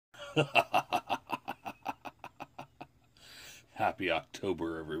Happy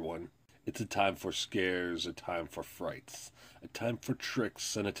October, everyone. It's a time for scares, a time for frights, a time for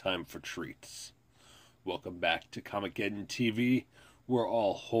tricks, and a time for treats. Welcome back to Comic-Geddon TV, where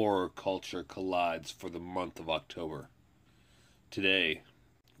all horror culture collides for the month of October. Today,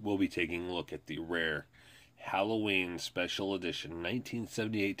 we'll be taking a look at the rare Halloween Special Edition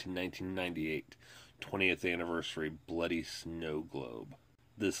 1978 to 1998 20th Anniversary Bloody Snow Globe.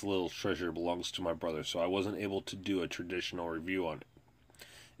 This little treasure belongs to my brother, so I wasn't able to do a traditional review on it.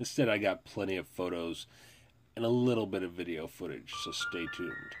 Instead, I got plenty of photos and a little bit of video footage, so stay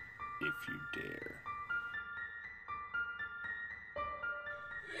tuned if you dare.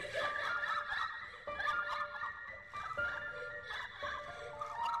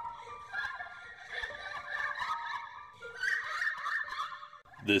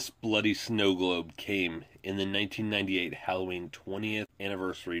 This Bloody Snow Globe came in the 1998 Halloween 20th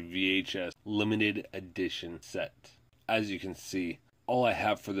Anniversary VHS Limited Edition set. As you can see, all I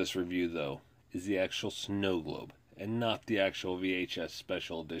have for this review, though, is the actual snow globe, and not the actual VHS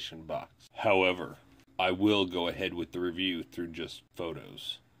Special Edition box. However, I will go ahead with the review through just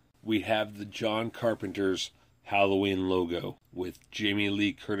photos. We have the John Carpenter's Halloween logo, with Jamie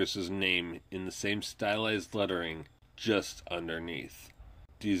Lee Curtis's name in the same stylized lettering just underneath.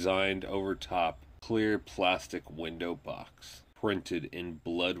 Designed over top, clear plastic window box, printed in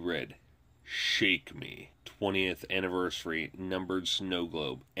blood red, Shake Me, 20th Anniversary numbered snow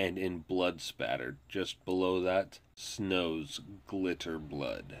globe, and in blood spattered, just below that, Snow's glitter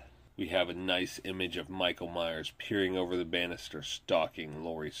blood. We have a nice image of Michael Myers peering over the banister, stalking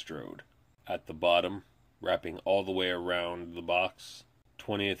Laurie Strode. At the bottom, wrapping all the way around the box,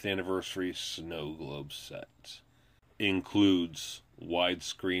 20th Anniversary snow globe set. Includes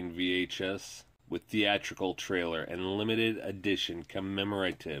widescreen VHS with theatrical trailer and limited edition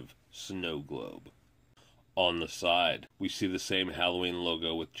commemorative snow globe. On the side, we see the same Halloween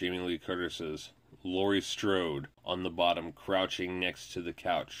logo with Jamie Lee Curtis's Laurie Strode on the bottom, crouching next to the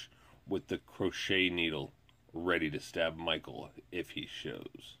couch with the crochet needle ready to stab Michael if he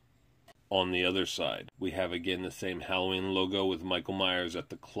shows. On the other side, we have again the same Halloween logo with Michael Myers at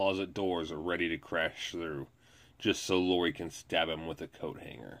the closet doors ready to crash through, just so Laurie can stab him with a coat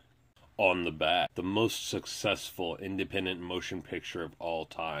hanger. On the back, the most successful independent motion picture of all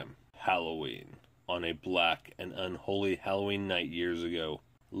time, Halloween. On a black and unholy Halloween night years ago,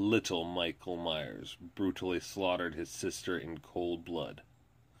 little Michael Myers brutally slaughtered his sister in cold blood.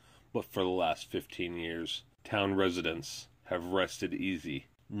 But for the last 15 years, town residents have rested easy,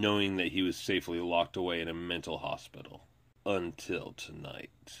 knowing that he was safely locked away in a mental hospital. Until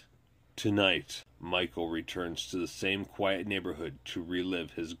tonight. Tonight, Michael returns to the same quiet neighborhood to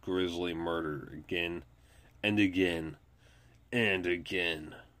relive his grisly murder again and again and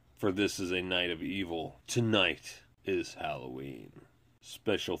again. For this is a night of evil. Tonight is Halloween.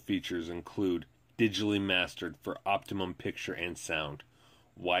 Special features include digitally mastered for optimum picture and sound,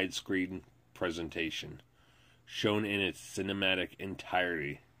 widescreen presentation, shown in its cinematic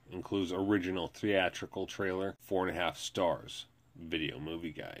entirety, includes original theatrical trailer, 4.5 stars, video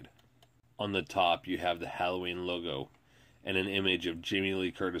movie guide. On the top, you have the Halloween logo and an image of Jamie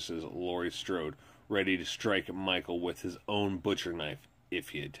Lee Curtis's Laurie Strode ready to strike Michael with his own butcher knife if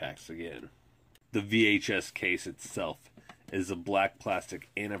he attacks again. The VHS case itself is a black plastic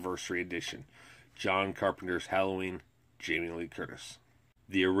anniversary edition, John Carpenter's Halloween, Jamie Lee Curtis.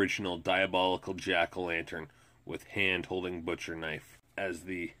 The original diabolical jack-o'-lantern with hand-holding butcher knife as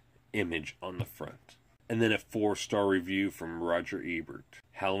the image on the front. And then a 4-star review from Roger Ebert.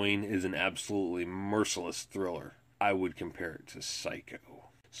 Halloween is an absolutely merciless thriller. I would compare it to Psycho.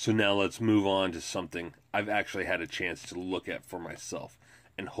 So now let's move on to something I've actually had a chance to look at for myself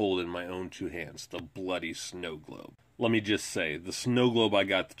and hold in my own two hands, the bloody snow globe. Let me just say, the snow globe I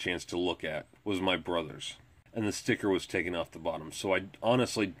got the chance to look at was my brother's, and the sticker was taken off the bottom, so I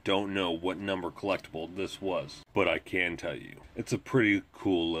honestly don't know what number collectible this was, but I can tell you, it's a pretty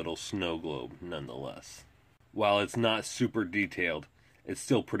cool little snow globe nonetheless. While it's not super detailed, it's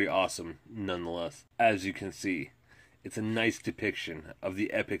still pretty awesome nonetheless. As you can see, it's a nice depiction of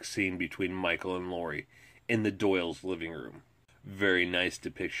the epic scene between Michael and Laurie in the Doyle's living room. Very nice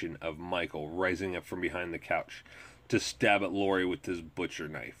depiction of Michael rising up from behind the couch to stab at Laurie with his butcher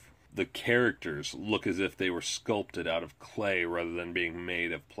knife. The characters look as if they were sculpted out of clay rather than being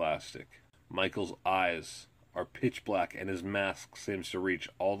made of plastic. Michael's eyes are pitch black and his mask seems to reach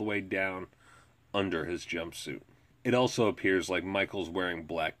all the way down under his jumpsuit. It also appears like Michael's wearing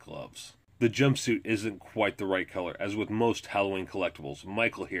black gloves. The jumpsuit isn't quite the right color. As with most Halloween collectibles,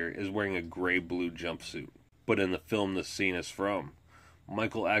 Michael here is wearing a gray-blue jumpsuit. But in the film the scene is from,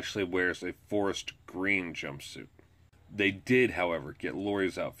 Michael actually wears a forest green jumpsuit. They did, however, get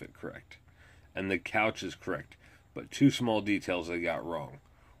Laurie's outfit correct, and the couch is correct, but two small details they got wrong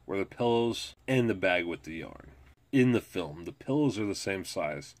were the pillows and the bag with the yarn. In the film, the pillows are the same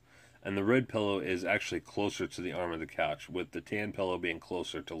size, and the red pillow is actually closer to the arm of the couch, with the tan pillow being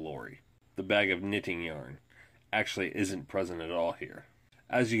closer to Laurie. The bag of knitting yarn actually isn't present at all here.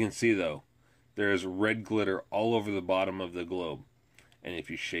 As you can see, though, there is red glitter all over the bottom of the globe, and if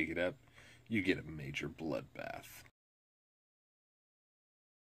you shake it up, you get a major bloodbath.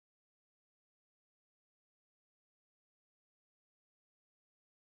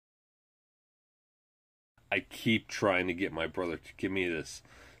 I keep trying to get my brother to give me this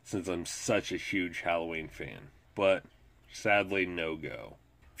since I'm such a huge Halloween fan, but sadly no go.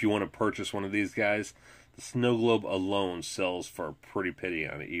 If you want to purchase one of these guys, the snow globe alone sells for a pretty penny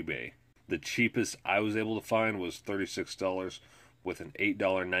on eBay. The cheapest I was able to find was $36 with an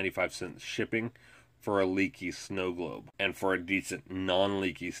 $8.95 shipping for a leaky snow globe. And for a decent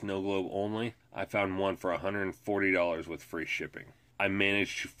non-leaky snow globe only, I found one for $140 with free shipping. I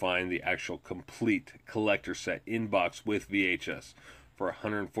managed to find the actual complete collector set in box with VHS for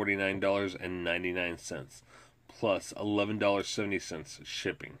 $149.99 plus $11.70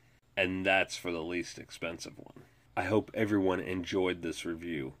 shipping. And that's for the least expensive one. I hope everyone enjoyed this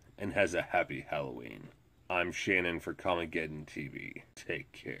review and has a happy Halloween. I'm Shannon for Comic-Geddon TV. Take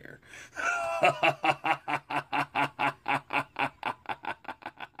care.